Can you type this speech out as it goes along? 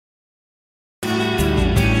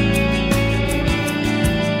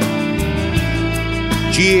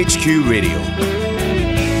GHQ Radio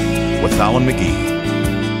with Alan McGee.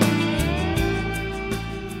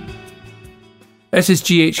 This is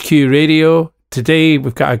GHQ Radio. Today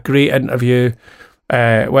we've got a great interview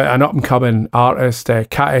with an up-and-coming artist,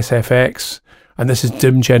 Cat SFX, and this is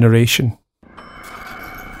Doom Generation.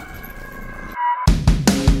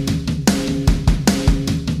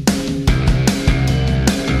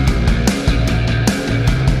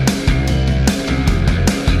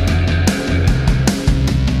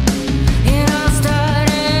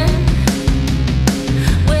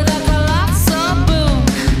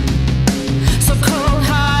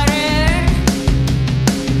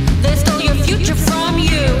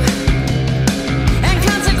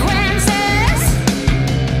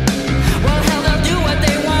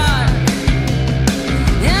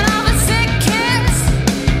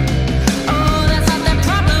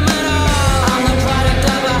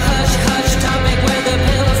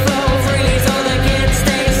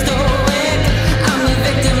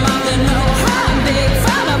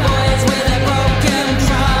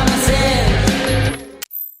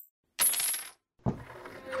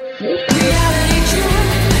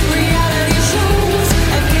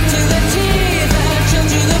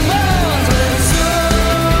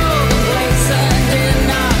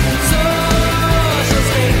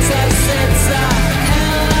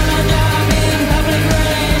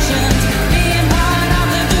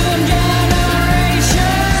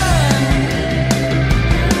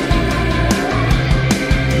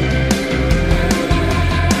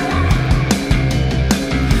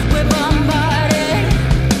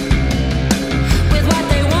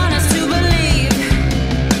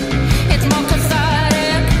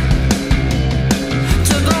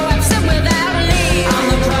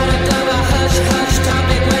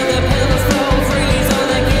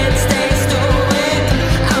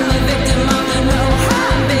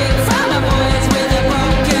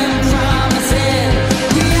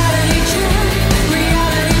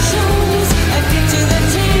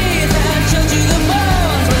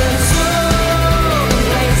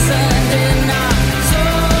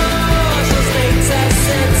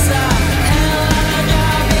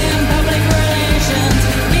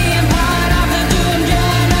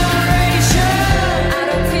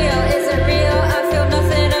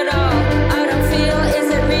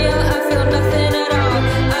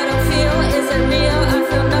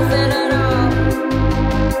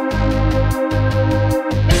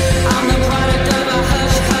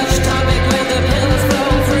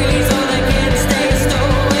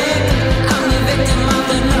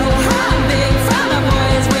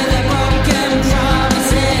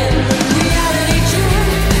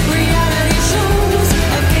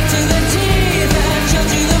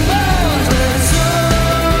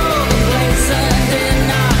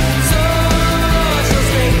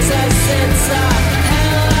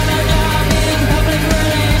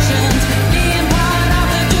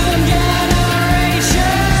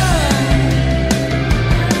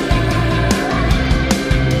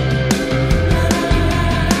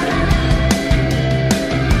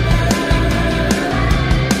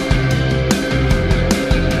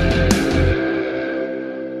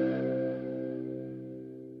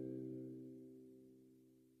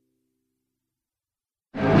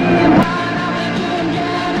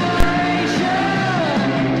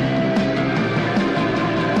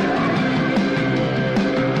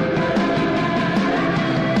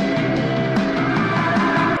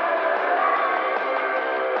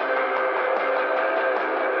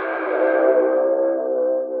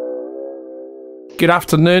 Good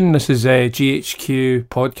afternoon, this is GHQ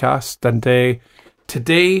Podcast, and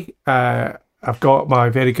today I've got my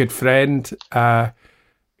very good friend Cat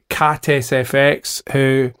SFX,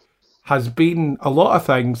 who has been a lot of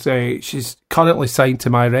things. She's currently signed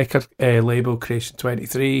to my record label, Creation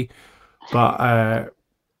 23, but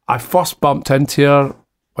I first bumped into her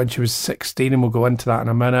when she was 16, and we'll go into that in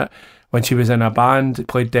a minute, when she was in a band,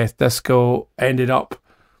 played Death Disco, ended up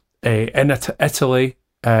in Italy,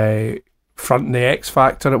 fronting the X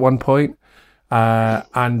Factor at one point,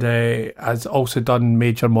 and has also done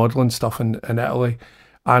major modelling stuff in Italy.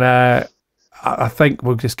 And I think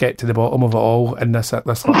we'll just get to the bottom of it all in this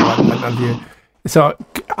little interview. So,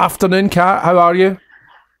 afternoon, Kat, how are you?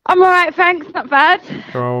 I'm all right, thanks, not bad.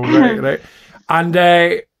 Oh, right. And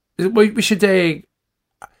we should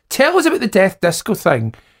tell us about the Death Disco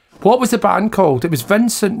thing. What was the band called? It was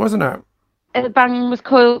Vincent, wasn't it? The band was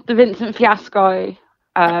called the Vincent Fiasco.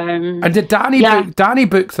 And did Danny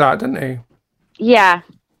book that, didn't he? Yeah,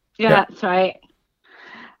 that's right.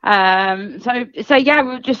 So we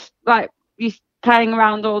were just like playing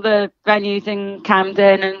around all the venues in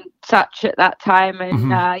Camden and such at that time, and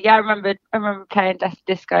yeah, I remember playing Death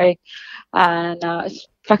Disco, and it was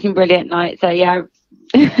a fucking brilliant night. So yeah.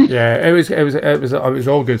 Yeah, it was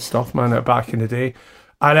all good stuff, man. Back in the day,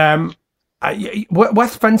 and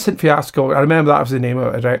with Vincent Fiasco, I remember that was the name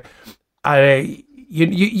of it, right?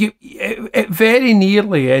 It very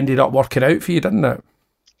nearly ended up working out for you, didn't it?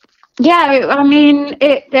 Yeah, I mean,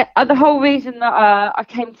 the whole reason that I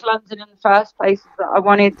came to London in the first place is that I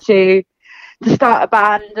wanted to start a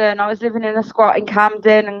band, and I was living in a squat in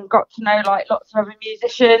Camden and got to know like lots of other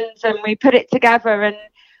musicians, and we put it together. And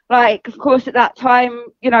like, of course, at that time,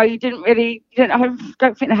 you know, I don't think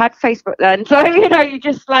they had Facebook then. So, you know, you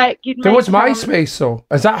just like, there was MySpace, so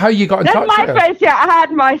is that how you got in touch with it? MySpace, yeah, I had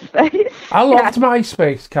MySpace. I loved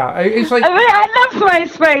MySpace, Kat. It's like, I loved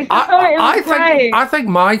MySpace. I think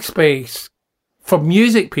MySpace for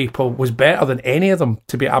music people was better than any of them,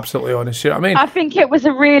 to be absolutely honest. You know what I mean? I think it was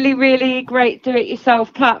a really, really great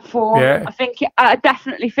do-it-yourself platform. Yeah. I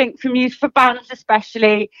definitely think for bands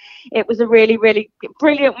especially, it was a really, really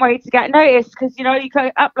brilliant way to get noticed, because, you know, you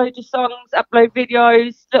can upload your songs, upload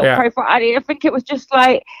videos, little profile. I think it was just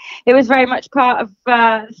like, it was very much part of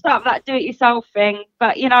the start of that do-it-yourself thing.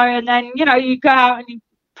 But, you know, and then, you know, you go out and you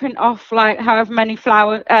print off like however many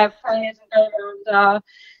flyers and go around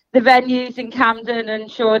the venues in Camden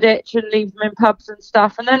and Shoreditch and leave them in pubs and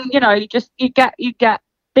stuff, and then, you know, you get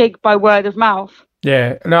big by word of mouth.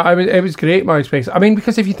 Yeah, no, it was great, MySpace. I mean,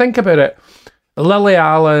 because if you think about it, Lily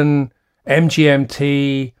Allen,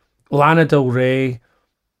 MGMT, Lana Del Rey,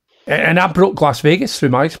 and I broke Las Vegas through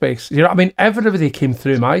MySpace. You know what I mean? Everybody came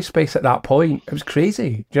through MySpace at that point. It was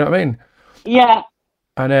crazy. Do you know what I mean? Yeah.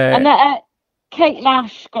 And Kate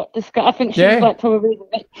Nash got discovered. I think she's like probably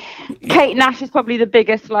Kate Nash is probably the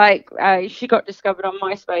biggest. Like she got discovered on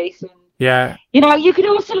MySpace. And, yeah. You know, you could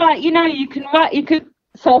also like, you know, you could.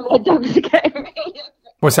 So my dogs are getting.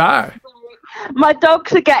 What's that? My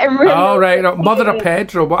dogs are getting really. Oh right, no, Mother of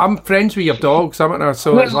Pedro. But I'm friends with your dogs, haven't I?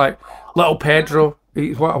 So it's like little Pedro.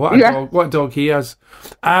 What a dog he is.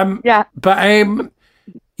 Yeah. But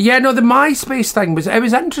yeah, no, the MySpace thing was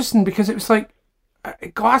interesting because it was like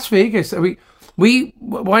Las Vegas.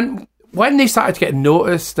 When they started getting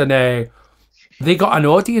noticed and they got an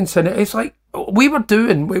audience, and it's like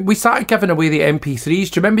we started giving away the MP3s.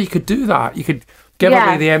 Do you remember you could do that? You could give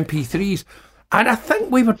away the MP3s. And I think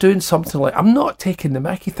we were doing something like, I'm not taking the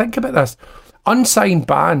mickey, think about this, unsigned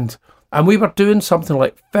band, and we were doing something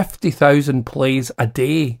like 50,000 plays a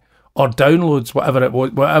day or downloads, whatever it was,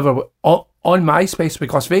 on MySpace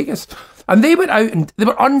with Las Vegas. And they went out and they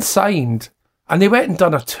were unsigned, and they went and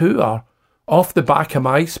done a tour off the back of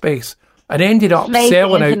MySpace and ended up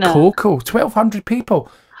selling out Coco, 1,200 people.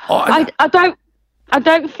 I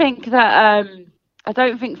don't think that I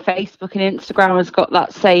don't think Facebook and Instagram has got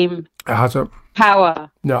that same power.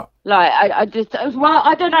 No. Like I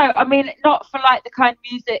don't know. I mean, not for like the kind of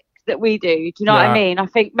music that we do. Do you know what I mean? I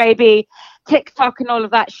think maybe TikTok and all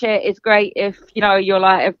of that shit is great if, you know, you're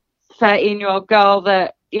like a 13-year-old girl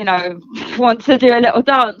that, you know, wants to do a little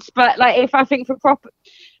dance. But like, if I think for proper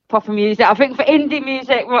music, I think for indie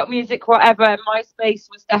music, rock music, whatever, MySpace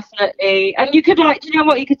was definitely. And you could like, you know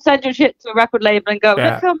what, you could send your shit to a record label and go, look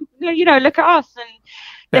at us, and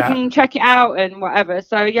they can check it out and whatever.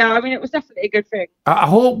 So yeah, I mean, it was definitely a good thing. I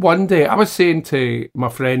hope one day, I was saying to my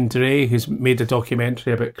friend Dre, who's made a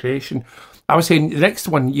documentary about creation, I was saying the next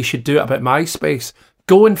one you should do it about MySpace.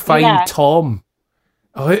 Go and find Tom,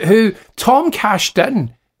 who Tom cashed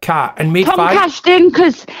in, Kat, and made cashed in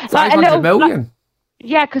because like 500 million.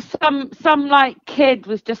 Yeah, because some like kid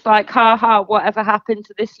was just like, ha, whatever happened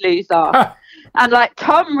to this loser? And like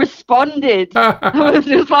Tom responded. I was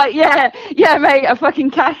just like, yeah, mate, I fucking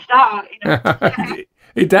cashed out. You know?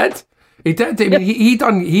 He did. I mean,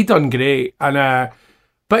 he done great. And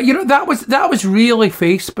but you know, that was really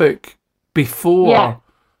Facebook before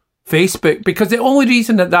Facebook, because the only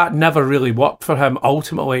reason that never really worked for him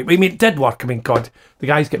ultimately, I mean, it did work. I mean, God, the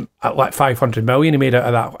guy's getting like 500 million he made out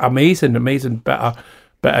of that amazing bit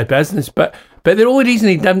of business. But the only reason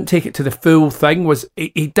he didn't take it to the full thing was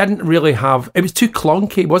he didn't really have, it was too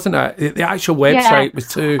clunky, wasn't it? The actual website was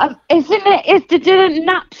too... Didn't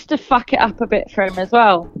Napster fuck it up a bit for him as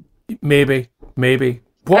well? Maybe.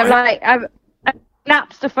 What?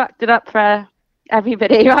 Napster fucked it up for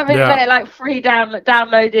everybody. I mean, like free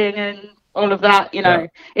downloading and all of that, you know,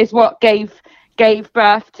 is what gave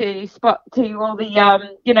birth to all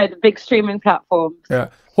the you know, the big streaming platforms. Yeah.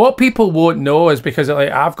 What people won't know is because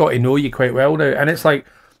like I've got to know you quite well now, and it's like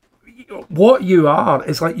what you are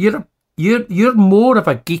is like you're more of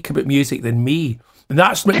a geek about music than me, and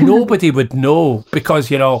that's what nobody would know,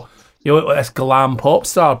 because you know you look like this glam pop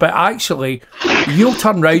star. But actually, you'll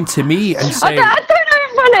turn round to me and say, I don't know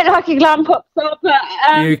if I look like a glam pop star,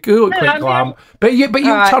 but you do look quite glam. But you'll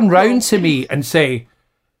right, turn round to me and say,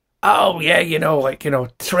 oh yeah,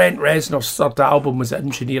 Trent Reznor's third album was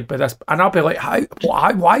engineered by this, and I'll be like,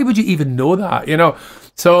 why would you even know that?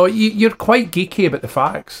 So you're quite geeky about the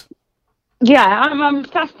facts. Yeah, I'm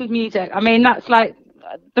obsessed with music. I mean, that's like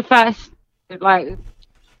the first, like,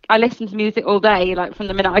 I listen to music all day, like from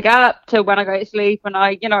the minute I get up to when I go to sleep, and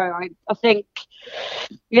I think,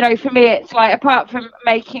 for me, it's like, apart from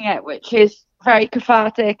making it, which is very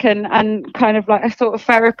cathartic and kind of like a sort of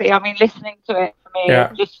therapy. I mean, listening to it for me,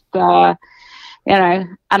 just and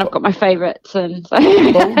I've got my favourites, and so.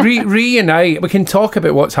 Well, Reunite. We can talk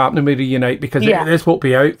about what's happening with Reunite, because this won't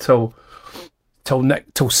be out till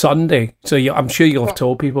Sunday. So I'm sure you'll have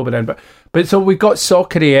told people by then. But so we've got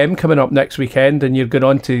Soccer AM coming up next weekend, and you're going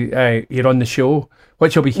on to you're on the show,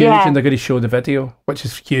 which will be huge, and they're going to show the video, which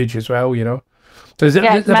is huge as well. So there's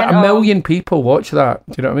about 1 million people watch that.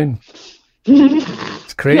 Do you know what I mean?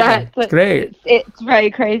 It's crazy. Yeah, it's great. It's very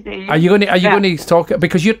crazy. Are you going to talk,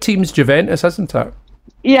 because your team's Juventus, isn't it?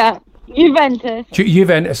 Yeah, Juventus.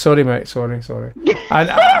 Juventus. Sorry, mate. Sorry. And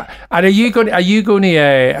are you going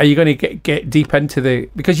to get deep into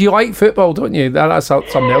because you like football, don't you? That's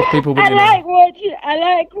something else people would. I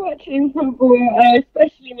like watching football,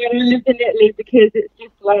 especially when I lived in Italy, because it's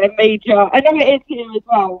just like a major. I know it is here as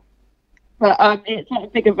well, but it's like a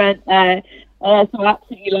big event there. So I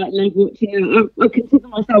absolutely love watching it. I consider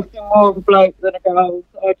myself more of a bloke than a girl,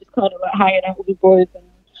 so I just kind of like hanging out with the boys, and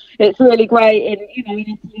it's really great. And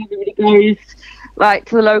everybody goes like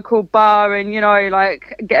to the local bar, and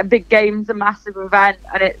like get a big game's a massive event,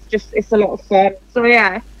 and it's a lot of fun. So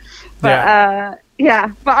but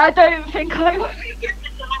but I don't think I will be good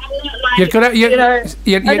at that.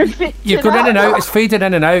 You're going in and out. It's fading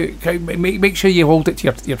in and out. Make sure you hold it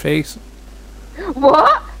to your face.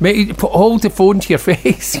 What? Hold the phone to your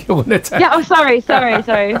face. Sorry.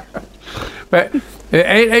 But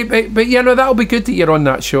that'll be good that you're on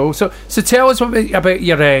that show. So tell us about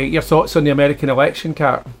your thoughts on the American election,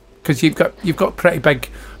 Kat, because you've got pretty big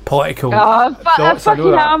political thoughts.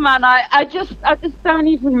 Fucking hell, man! I just don't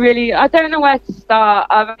even really. I don't know where to start.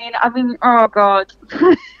 I mean, oh god.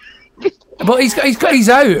 But he's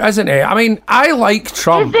out, isn't he? I mean, I like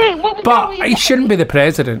Trump, but he shouldn't be the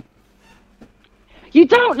president. You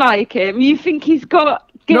don't like him. You think he's got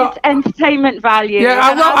good entertainment value.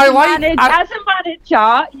 Yeah, as a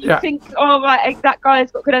manager, you think, that guy's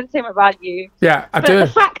got good entertainment value. Yeah, but the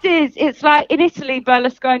fact is, it's like in Italy,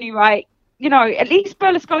 Berlusconi, right? At least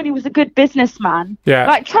Berlusconi was a good businessman. Yeah.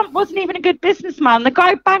 Like, Trump wasn't even a good businessman. The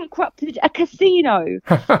guy bankrupted a casino.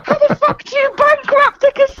 How the fuck do you bankrupt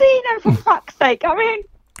a casino, for fuck's sake? I mean,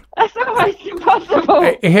 that's almost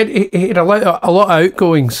impossible. He had a lot of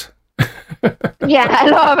outgoings. Yeah, a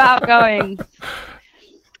lot of outgoings.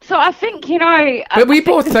 So I think, But we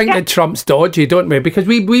both think that Trump's dodgy, don't we? Because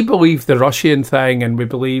we believe the Russian thing, and we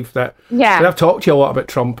believe that... Yeah. And I've talked to you a lot about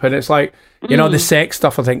Trump, and it's like, the sex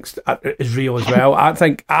stuff I think is real as well. I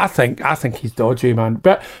think he's dodgy, man.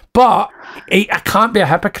 But I can't be a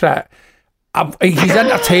hypocrite. He's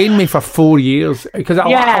entertained me for 4 years, because I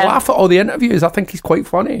laugh at all the interviews. I think he's quite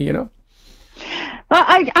funny,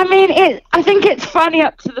 I think it's funny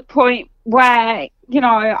up to the point where,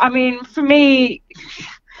 for me,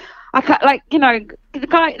 I can't,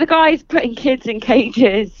 the guy's putting kids in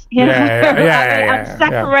cages, and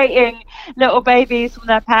separating little babies from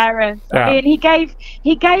their parents. Yeah. I mean, he gave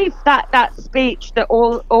that speech that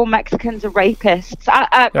all Mexicans are rapists,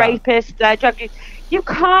 drug use. You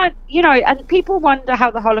can't, and people wonder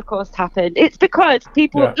how the Holocaust happened. It's because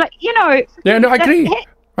people, I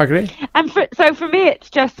agree. And for me, it's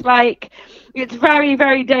just like, it's very,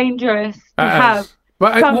 very dangerous to have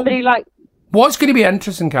somebody like... What's going to be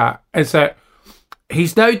interesting, Kat, is that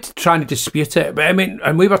he's now trying to dispute it. But I mean,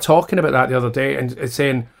 and we were talking about that the other day, and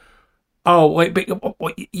saying,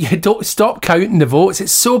 but you don't stop counting the votes.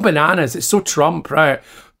 It's so bananas. It's so Trump, right?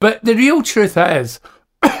 But the real truth is,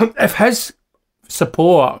 if his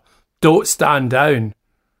support don't stand down,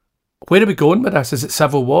 where are we going with this? Is it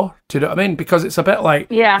civil war? Do you know what I mean? Because it's a bit like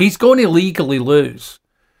he's going to legally lose.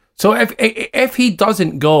 So if he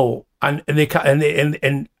doesn't go and they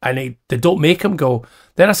don't make him go,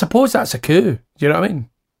 then I suppose that's a coup. Do you know what I mean?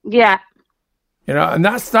 Yeah. And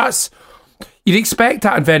that's you'd expect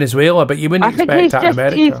that in Venezuela, but you wouldn't expect that in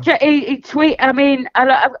America. I mean,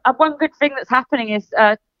 one good thing that's happening is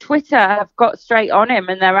Twitter have got straight on him,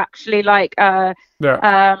 and they're actually like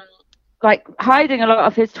hiding a lot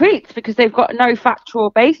of his tweets because they've got no factual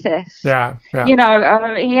basis. Yeah.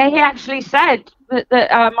 He actually said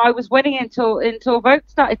I was winning until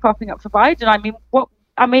votes started popping up for Biden.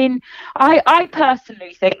 I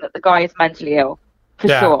personally think that the guy is mentally ill, for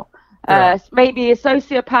sure. Maybe a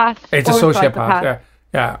sociopath. It's a sociopath.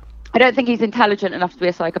 Yeah. I don't think he's intelligent enough to be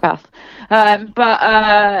a psychopath. But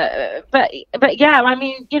yeah, I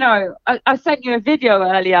mean, you know, I sent you a video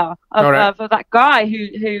earlier of that guy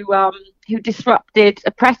who disrupted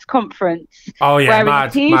a press conference wearing a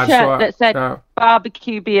T-shirt that said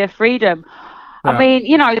 "Barbecue Beer Freedom." I mean,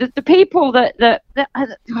 you know, the people that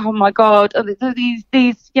oh my God,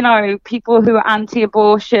 these you know, people who are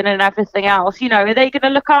anti-abortion and everything else, you know, are they going to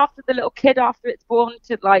look after the little kid after it's born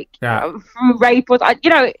to through rape or, you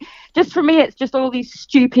know, just for me, it's just all these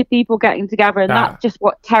stupid people getting together, and that's just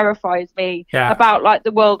what terrifies me about like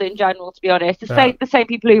the world in general. To be honest, the same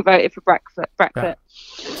people who voted for Brexit.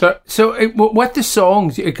 So with the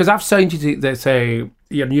songs, because I've signed you to this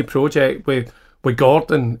your new project with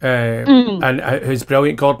Gordon and who's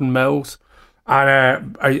brilliant, Gordon Mills,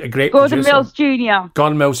 and a great Gordon producer. Mills Jr.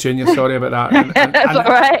 Gordon Mills Jr. Sorry about that. That's all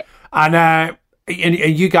right.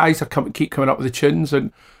 And you guys keep coming up with the tunes,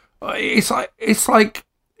 and it's like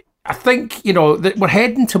I think, you know, that we're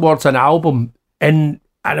heading towards an album in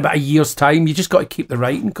about a year's time. You just got to keep the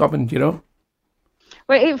writing coming, you know.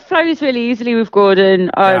 Well, it flows really easily with Gordon.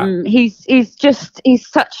 He's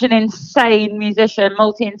such an insane musician,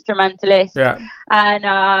 multi-instrumentalist.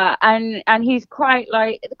 And he's quite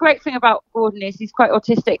like, the great thing about Gordon is he's quite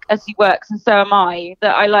autistic as he works, and so am I.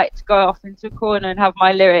 That I like to go off into a corner and have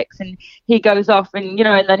my lyrics, and he goes off, and you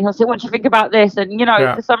know, and then he'll say, "What do you think about this?" And you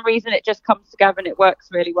know, for some reason, it just comes together and it works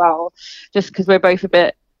really well, just because we're both a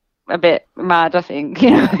bit mad, I think. You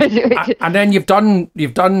know? And then you've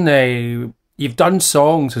done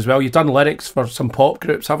songs as well. You've done lyrics for some pop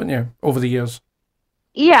groups, haven't you, over the years?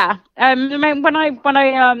 Yeah. I mean, when I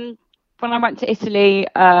went to Italy,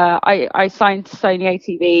 I signed to Sony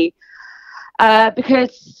ATV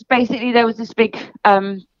because basically there was this big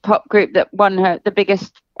pop group that won the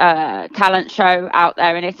biggest talent show out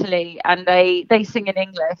there in Italy, and they sing in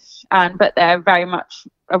English, but they're very much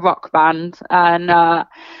a rock band,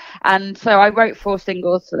 and so I wrote 4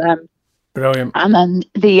 singles for them. Brilliant. And then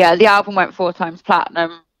the album went 4 times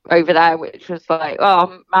platinum over there, which was like,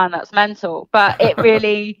 oh man, that's mental. But it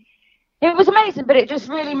was amazing. But it just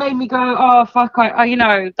really made me go, oh fuck, I you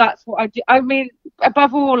know, that's what I do. I mean,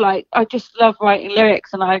 above all, like, I just love writing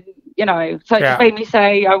lyrics, and I, you know, so it just made me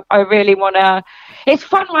say, I really want to. It's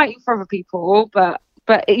fun writing for other people, but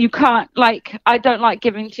you can't, like, I don't like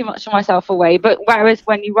giving too much of myself away, but whereas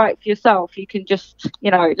when you write for yourself, you can just,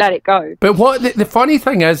 you know, let it go. But what the funny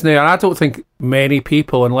thing is now, and I don't think many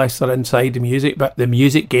people, unless they're inside the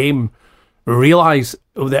music game, realise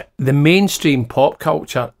that the mainstream pop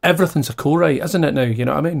culture, everything's a co-write, isn't it now? You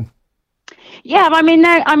know what I mean? Yeah,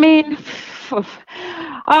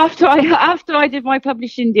 after I did my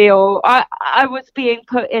publishing deal, I was being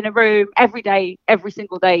put in a room every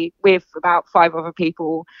single day with about 5 other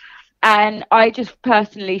people, and I just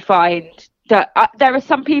personally find that there are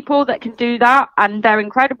some people that can do that, and they're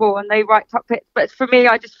incredible, and they write top hits. But for me,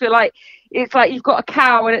 I just feel like it's like you've got a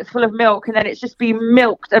cow and it's full of milk, and then it's just being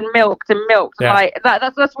milked and milked and milked. Yeah. Like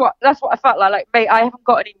that's what I felt like. Like, mate, I haven't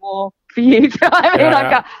got any more for you. But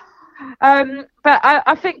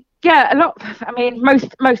I think. Yeah, a lot. I mean,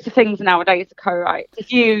 most of the things nowadays are co-writes.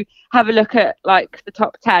 If you have a look at like the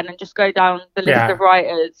top 10 and just go down the list of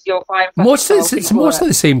writers, you'll find it's mostly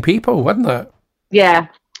the same people, isn't it? Yeah,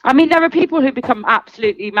 I mean, there are people who become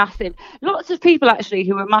absolutely massive. Lots of people actually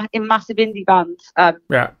who were in massive indie bands,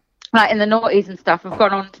 like in the noughties and stuff, have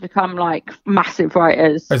gone on to become like massive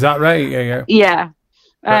writers. Is that right? Yeah. Yeah,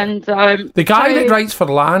 right. And the guy that writes for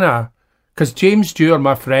Lana. Because James Dewar,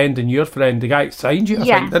 my friend and your friend, the guy signed you, I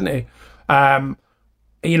think, didn't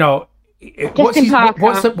he? You know,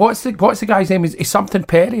 what's the guy's name? Is something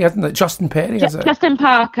Perry, isn't it? Justin Perry, is it? Justin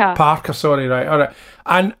Parker. Parker, sorry, right, all right.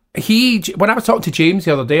 And when I was talking to James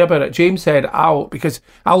the other day about it, James said, because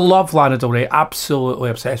I love Lana Del Rey, absolutely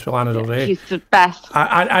obsessed with Lana Del Rey. She's the best.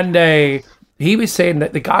 And he was saying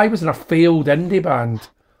that the guy was in a failed indie band.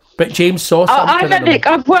 But James saw something.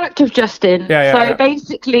 I've worked with Justin.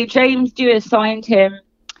 Basically, James Dewar signed him.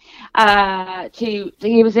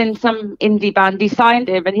 He was in some indie band. He signed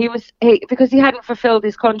him, and because he hadn't fulfilled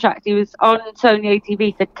his contract, he was on Sony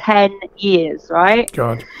ATV for 10 years, right?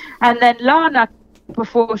 God. And then Lana,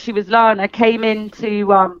 before she was Lana, came into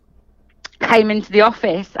the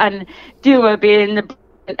office, and Dewar, being the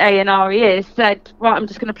A&R he is, said, "Right, I'm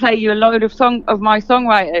just going to play you a load of my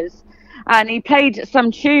songwriters." And he played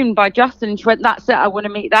some tune by Justin, and she went, "That's it, I want to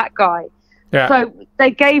meet that guy." Yeah. So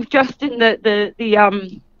they gave Justin the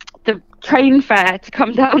train fare to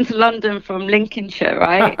come down to London from Lincolnshire,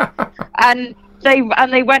 right? and they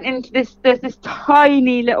went into there's this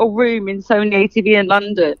tiny little room in Sony ATV in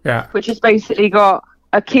London, which has basically got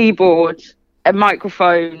a keyboard, a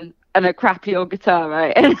microphone, and a crappy old guitar,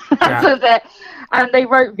 right? And and they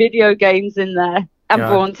wrote video games in there and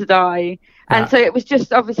Born to Die. And so it was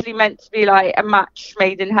just obviously meant to be like a match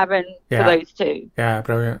made in heaven for those two. Yeah,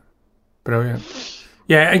 brilliant.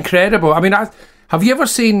 Yeah, incredible. I mean, have you ever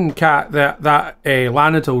seen, Kat, that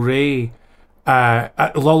Lana Del Rey at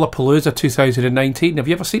Lollapalooza 2019? Have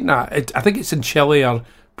you ever seen that? I think it's in Chile or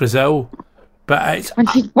Brazil. But it's, and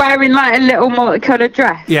she's wearing like a little multicoloured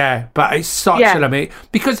dress. Yeah, but it's such an amazing...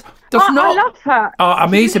 Because there's not... I love her. Oh,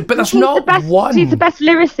 amazing. But there's not one... She's the best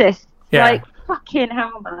lyricist. Yeah. Like, fucking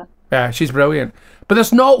hell, man. Yeah, she's brilliant. But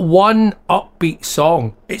there's not one upbeat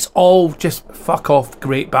song. It's all just fuck off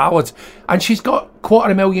great ballads. And she's got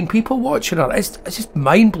 250,000 people watching her. It's just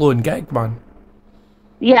mind-blowing gig, man.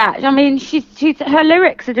 Yeah, I mean, she's her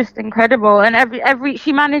lyrics are just incredible. And every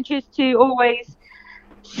she manages to always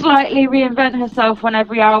slightly reinvent herself on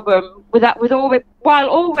every album while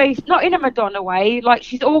always not in a Madonna way. Like,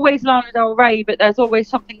 she's always Lana Del Rey, but there's always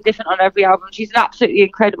something different on every album. She's an absolutely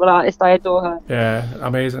incredible artist. I adore her. Yeah,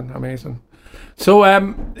 amazing. So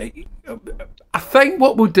I think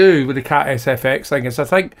what we'll do with the Cat SFX thing is I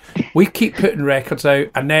think we keep putting records out,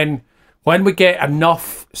 and then when we get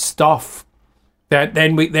enough stuff,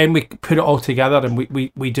 then we put it all together and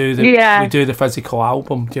we do the physical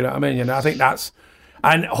album. Do you know what I mean? I think that's.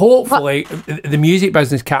 And hopefully the music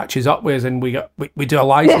business catches up with us and we do a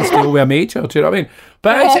license deal with a major, do you know what I mean?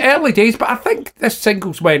 But it's early days, but I think this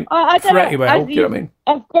singles went pretty well, do you know what I mean?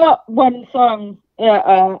 I've got one song that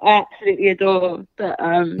I absolutely adore, that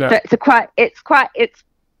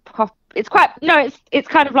it's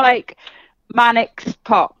kind of like manic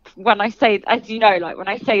pop. When I say, as you know, like when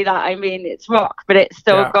I say that, I mean it's rock, but it's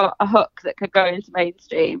still got a hook that could go into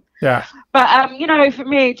mainstream. Yeah. But for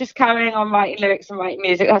me, just carrying on writing lyrics and writing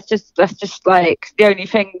music, that's just like the only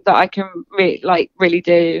thing that I can really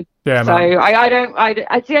do. Yeah. So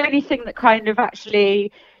it's the only thing that kind of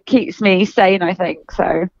actually keeps me sane, I think.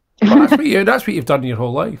 So. Well, that's what you've done your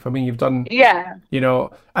whole life. I mean, you've done. Yeah.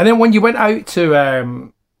 And then when you went out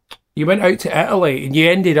to Italy and you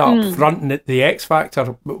ended up fronting at the X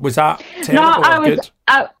Factor. Was that terrible or good?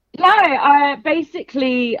 I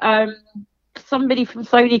basically somebody from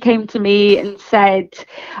Sony came to me and said,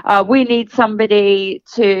 we need somebody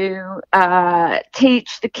to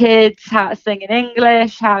teach the kids how to sing in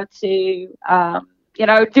English, how to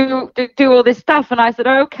do all this stuff. And I said,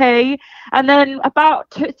 okay. And then about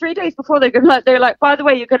 3 days before they were like, by the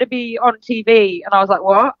way, you're going to be on TV. And I was like,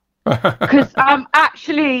 what? Because I'm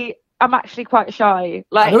actually quite shy.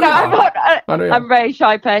 Like, I'm a very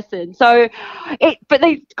shy person. So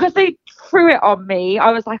because they threw it on me,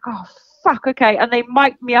 I was like, oh fuck, okay. And they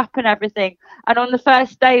mic'd me up and everything. And on the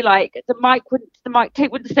first day, like the mic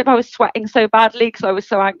tape wouldn't slip. I was sweating so badly because I was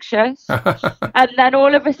so anxious. And then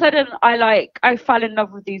all of a sudden, I fell in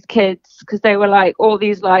love with these kids because they were like all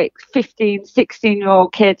these like 15,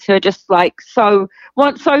 16-year-old kids who are just like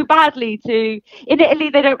want so badly to. In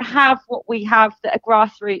Italy, they don't have what we have, a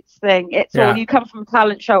grassroots thing. It's all you come from a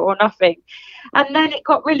talent show or nothing. And then it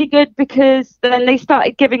got really good because then they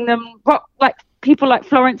started giving them rock, like people like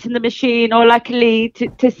Florence and the Machine or like Lee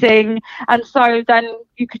to sing, and so then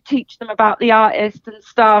you could teach them about the artist and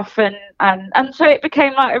stuff, and so it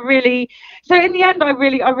became like so in the end I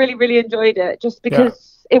really enjoyed it, just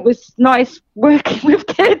because it was nice working with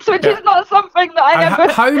kids, which is not something that I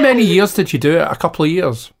ever. How many years did you do it? A couple of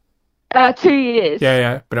years? 2 years.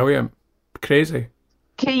 Yeah, brilliant, crazy.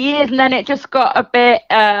 2 years, and then it just got a bit.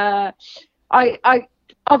 I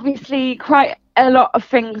obviously quite a lot of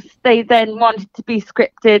things they then wanted to be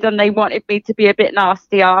scripted, and they wanted me to be a bit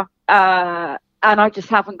nastier, and I just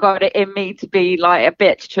haven't got it in me to be like a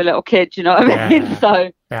bitch to a little kid, you know what I mean? So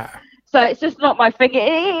it's just not my thing.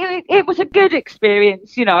 It was a good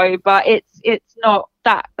experience, but it's not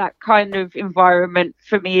that kind of environment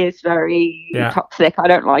for me is very toxic. I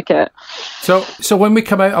don't like it. So when we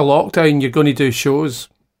come out of lockdown, you're going to do shows?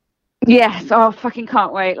 Yes, I fucking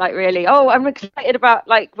can't wait, like really. Oh, I'm excited about,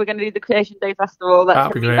 like, we're going to do the Creation Day Festival.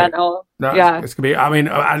 That's going to be mental. It's going to be,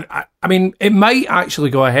 I mean, it might actually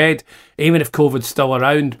go ahead, even if COVID's still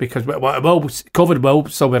around, because, COVID will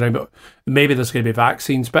still be around, but maybe there's going to be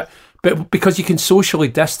vaccines. But because you can socially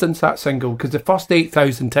distance that single, because the first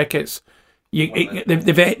 8,000 tickets,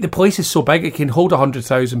 the place is so big, it can hold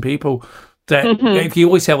 100,000 people. That if you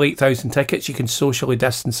only sell 8,000 tickets, you can socially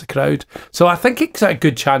distance the crowd. So I think it's a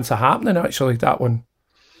good chance of happening, actually, that one.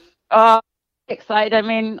 excited. I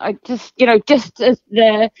mean, I just, just as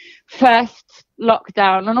the first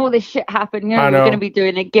lockdown and all this shit happened, we were going to be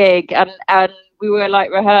doing a gig, and we were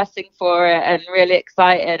like rehearsing for it and really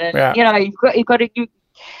excited. And you've got to.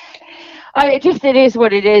 It is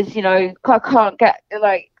what it is. I can't get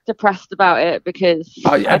like depressed about it because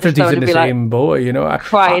everybody's in the same boat.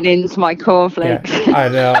 Crying into my cornflakes.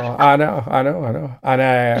 Yeah, I know. And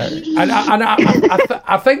I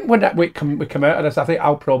think when we come out of this, I think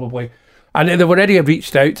I'll probably. And they've already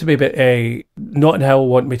reached out to me, but Notting Hill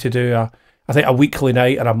want me to do a weekly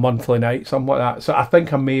night or a monthly night, something like that. So I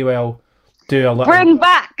think I may well do a little. Bring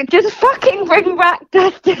back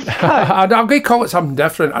Death Disco. I'm going to call it something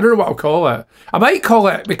different. I don't know what I'll call it. I might call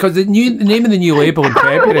it, because the name of the new label in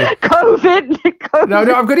February. COVID. No,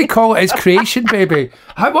 I'm going to call it It's Creation Baby.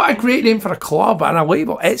 What a great name for a club and a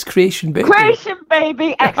label. It's Creation Baby. Creation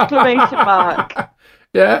Baby! Exclamation mark.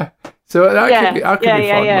 Yeah. So that could be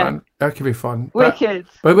fun, man. That could be fun. Wicked.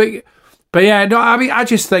 But yeah, no, I mean, I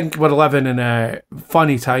just think we're living in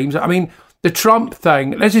funny times. I mean, the Trump thing,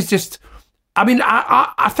 this is just... I mean,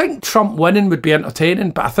 I think Trump winning would be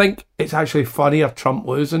entertaining, but I think it's actually funnier Trump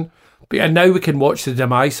losing. And now we can watch the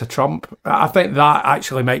demise of Trump. I think that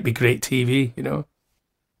actually might be great TV,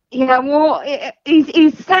 Yeah, well,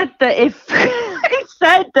 he said that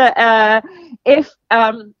if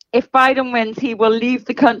Biden wins, he will leave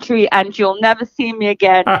the country and you'll never see me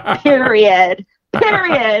again. Period.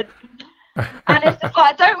 And it's just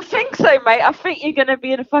like, I don't think so, mate. I think you're going to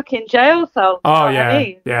be in a fucking jail cell. Oh,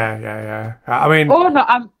 yeah. Yeah. I mean... Or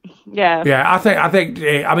not, yeah. Yeah, I think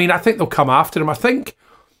they'll come after him. I think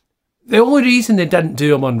the only reason they didn't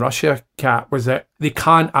do him on Russia, Kat, was that they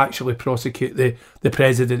can't actually prosecute the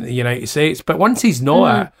president of the United States. But once he's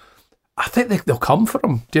not it, I think they'll come for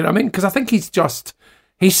him. Do you know what I mean? Because I think he's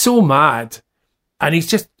so mad, and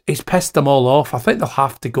he's pissed them all off. I think they'll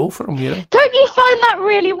have to go for him, Don't you find that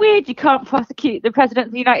really weird? You can't prosecute the president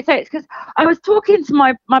of the United States? Because I was talking to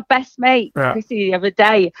my best mate, Chrissy, the other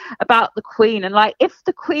day about the Queen, and like, if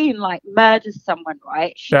the Queen like murders someone,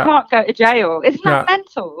 right, she can't go to jail. Isn't that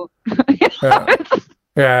mental?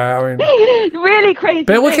 Yeah, I mean, really crazy.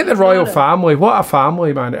 But look at the royal family. What a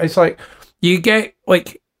family, man! It's like you get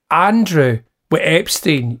like Andrew with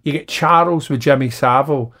Epstein, you get Charles with Jimmy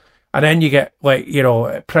Savile. And then you get, like,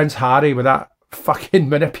 Prince Harry with that fucking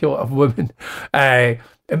manipulative woman,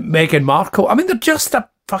 Meghan Markle. I mean, they're just a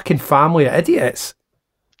fucking family of idiots.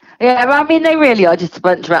 Yeah, but I mean, they really are just a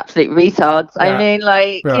bunch of absolute retards. Yeah. I mean,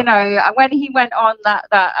 like, when he went on that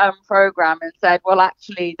program and said, well,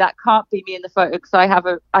 actually, that can't be me in the photo because I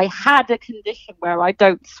had a condition where I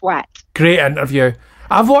don't sweat. Great interview.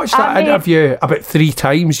 I've watched that interview about 3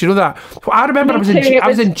 times. You know that? I remember I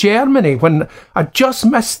was in Germany when I just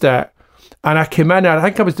missed it, and I came in. I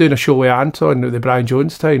think I was doing a show with Anton at the Brian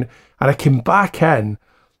Jonestown, and I came back in,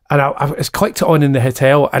 and I was clicked it on in the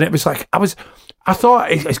hotel, and it was like I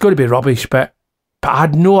thought it's going to be rubbish, but I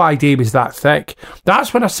had no idea it was that thick.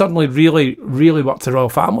 That's when I suddenly really, really worked the royal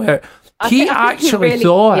family out. He actually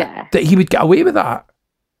thought that he would get away with that.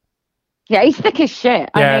 Yeah, he's thick as shit.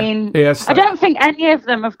 Yeah, I mean, I don't think any of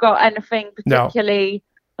them have got anything particularly,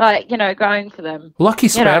 going for them. Lucky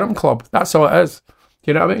Sperm Club. That's all it is.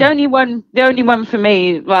 You know what I mean? The only one for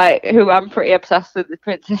me, like, who I'm pretty obsessed with, is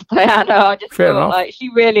Princess Diana. I just thought, like, she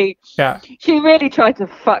really tried to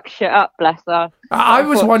fuck shit up, bless her. I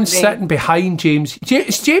was once sitting behind James.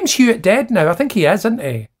 Is James Hewitt dead now? I think he is, isn't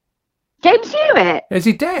he? James Hewitt? Is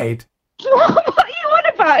he dead? What are you on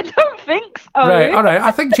about? I don't think so. Right, all right.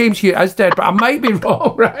 I think James Hewitt is dead, but I might be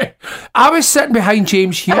wrong, right? I was sitting behind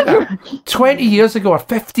James Hewitt 20 years ago or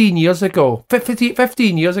 15 years ago,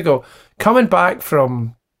 15 years ago, coming back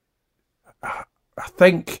from, I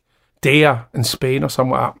think, Dea in Spain or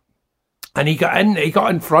something like that. And he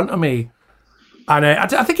got in front of me. And I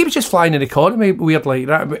think he was just flying an economy, weirdly.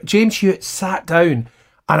 Right? But James Hewitt sat down,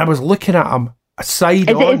 and I was looking at him,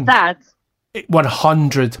 side on. Is it his dad?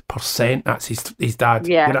 100%. That's his dad.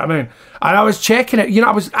 Yeah. You know what I mean? And I was checking it.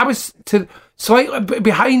 I was to slightly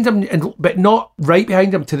behind him, but not right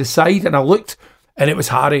behind him, to the side. And I looked, and it was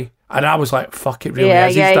Harry. And I was like, "Fuck, it really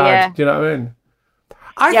is his dad." Yeah. Do you know what I mean?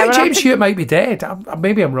 I think James Hewitt might be dead.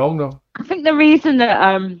 Maybe I'm wrong though. I think the reason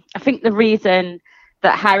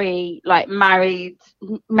that Harry married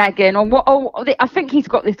Meghan, I think he's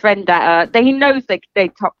got this vendetta. He knows they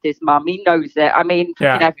topped his mum. He knows it. I mean,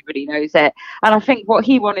 everybody knows it. And I think what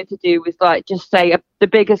he wanted to do was just say the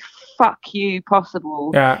biggest fuck you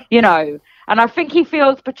possible. Yeah. And I think he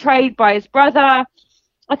feels betrayed by his brother.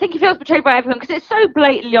 I think he feels betrayed by everyone because it's so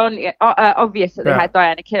blatantly obvious that they had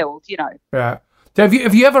Diana killed. Yeah. Have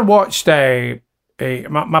you ever watched my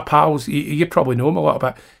pals? You probably know him a little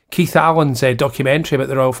bit. Keith Allen's documentary about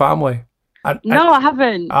the royal family? No, I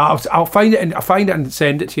haven't. I'll find it and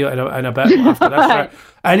send it to you in a bit after this. Right?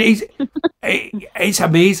 And it's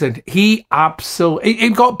amazing. He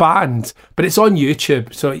got banned, but it's on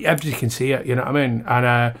YouTube, so everybody can see it. You know what I mean?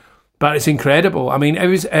 And but it's incredible. I mean, it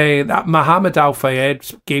was that Mohammed Al Fayed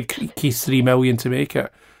gave Keith $3 million to make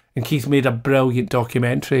it, and Keith made a brilliant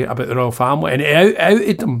documentary about the royal family, and it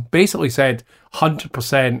outed them. Basically, said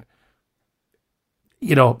 100%.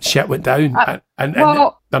 You know, shit went down, and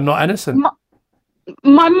they're not innocent.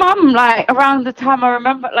 My mum, like, around the time I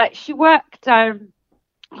remember, like, she worked. I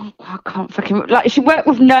can't fucking like. She worked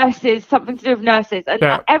with nurses, something to do with nurses, and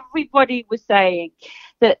everybody was saying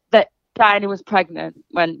that Diana was pregnant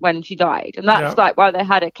when she died, and that's like why they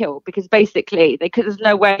had her killed, because basically there's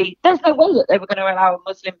no way that they were going to allow a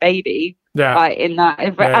Muslim baby, like, in that,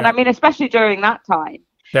 and I mean, especially during that time.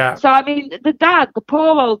 Yeah. So I mean, the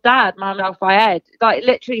poor old dad, Mohammed Al Fayed, like,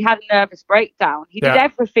 literally had a nervous breakdown. He did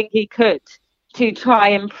everything he could to try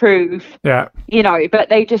and prove, you know, but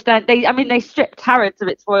they stripped Harrods of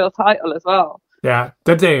its royal title as well. Yeah,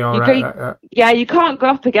 did they? All right. Yeah, you can't go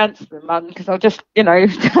up against them, man, because I'll just, you know.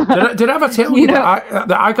 did I ever tell you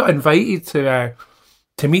that I got invited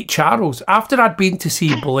to meet Charles after I'd been to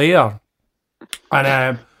see Blair,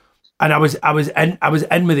 and I was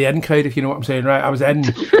in with the in crowd, if you know what I'm saying, right? I was in,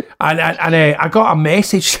 and I got a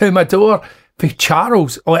message through my door for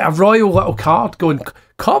Charles, like a royal little card going,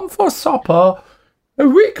 "Come for supper, a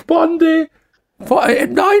week Monday, at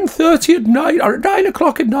 9:30 at night, or at 9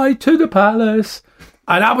 o'clock at night, to the palace."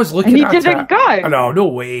 And I was looking at it. And you didn't go? No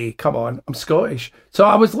way. Come on, I'm Scottish. So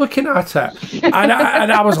I was looking at it, and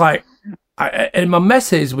I was like, and my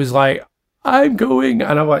missus was like, "I'm going,"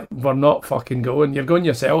 and I'm like, "We're not fucking going. You're going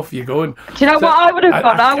yourself. You're going." Do you know what I would have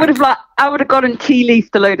done? I would have gone and tea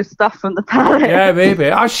leafed a load of stuff from the palace. Yeah,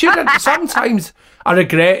 maybe I should have. Sometimes I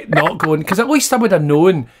regret not going, because at least I would have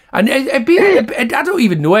known. And I don't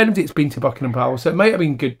even know anybody that's been to Buckingham Palace. It might have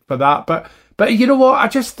been good for that, but you know what? I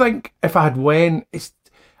just think if I had went,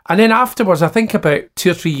 and then afterwards, I think about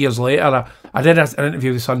 2 or 3 years later, I did an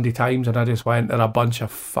interview with Sunday Times, and I just went, they're a bunch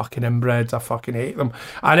of fucking inbreds. I fucking hate them.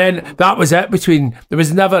 And then that was it. There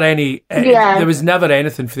was never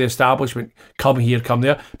anything for the establishment. Come here, come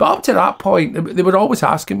there. But up to that point, they were always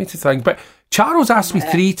asking me to things. But Charles asked me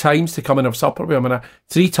 3 times to come and have supper with him, and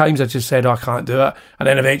 3 times I just said, "Oh, I can't do it," and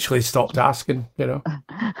then eventually stopped asking. You know,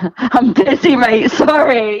 I'm busy, mate.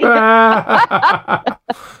 Sorry.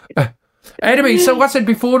 Anyway, so listen,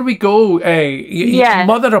 before we go,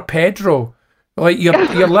 mother of Pedro, like your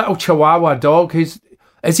little Chihuahua dog, is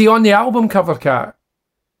he on the album cover, Kat?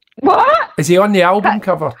 What? Is he on the album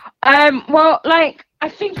cover? Well, like, I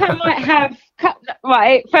think I might have.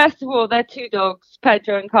 Right, first of all, they're 2 dogs,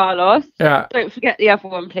 Pedro and Carlos. Yeah. Don't forget the other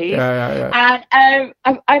one, please. Yeah. And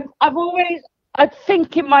I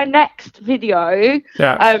think in my next video,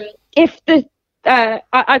 if the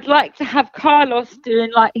I'd like to have Carlos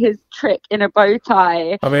doing like his trick in a bow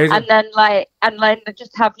tie. Amazing. And then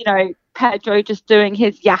just have, you know, Pedro just doing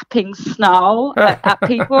his yapping snarl at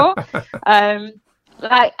people.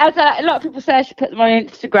 Like, as a lot of people say, I should put them on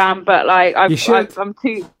Instagram, but like I'm too.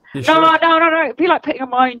 No. It'd be like putting on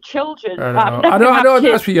my own children. I know.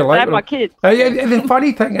 That's what you like. They're my kids. The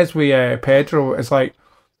funny thing is with Pedro is like,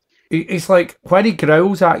 it's like when he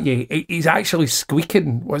growls at you, he's actually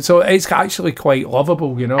squeaking. So it's actually quite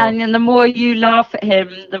lovable, you know. And then the more you laugh at him,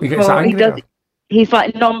 the more he does. He's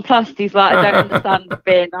like nonplussed. He's like, I don't understand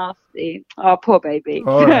being nasty. Oh, poor baby.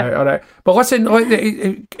 All right. But listen, have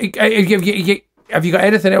you got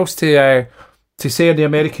anything else to say on the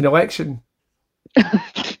American election?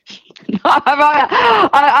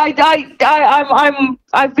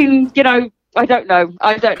 I've been, you know, I don't know.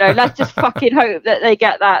 Let's just fucking hope that they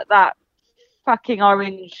get that fucking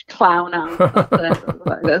orange clown out. That's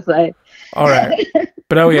what I'm gonna say. All right,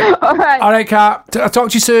 brilliant. All right, Kat. I'll talk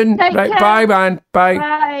to you soon. Take care. Bye, man.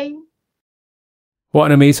 Bye. What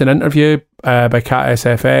an amazing interview by Kat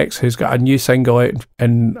SFX, who's got a new single out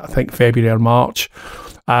in I think February or March.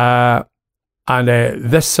 And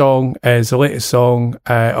this song is the latest song.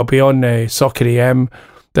 It'll be on Soccer AM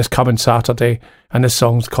this coming Saturday, and this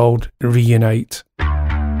song's called Reunite.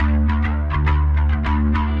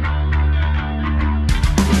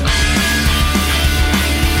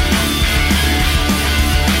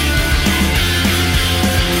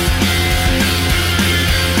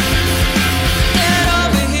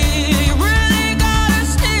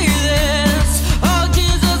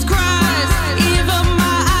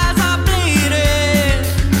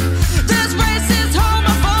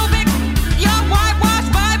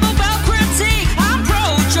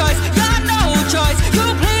 Choice, got no choice.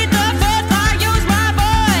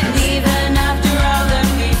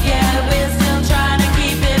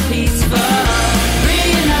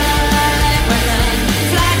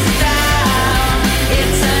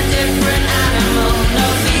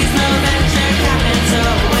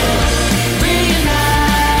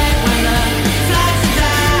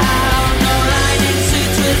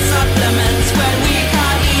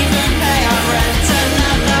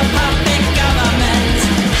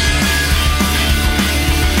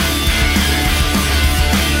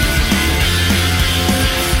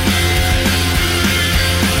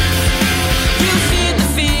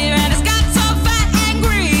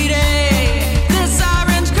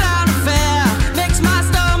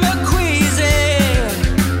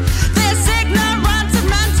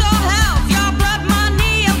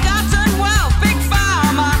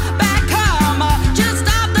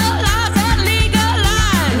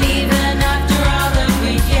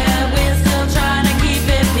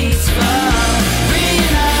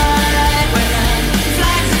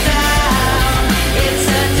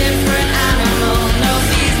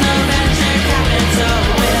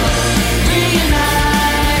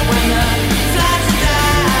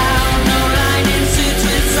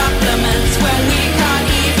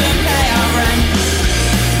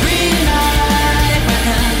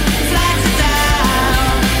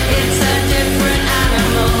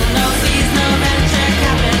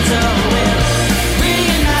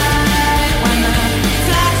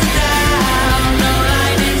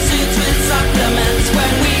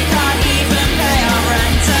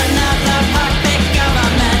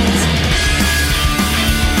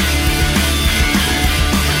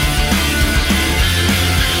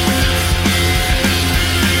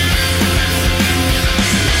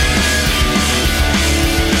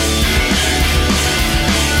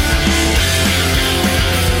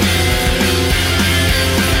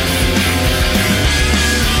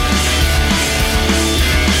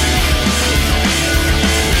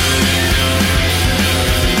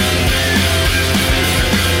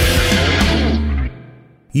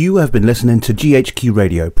 You have been listening to GHQ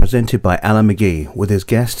Radio, presented by Alan McGee, with his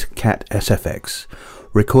guest, Cat SFX.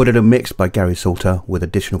 Recorded and mixed by Gary Salter, with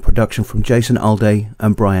additional production from Jason Alday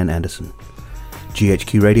and Brian Anderson.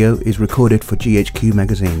 GHQ Radio is recorded for GHQ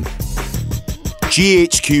Magazine.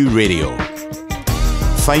 GHQ Radio.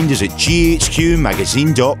 Find us at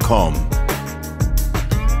ghqmagazine.com.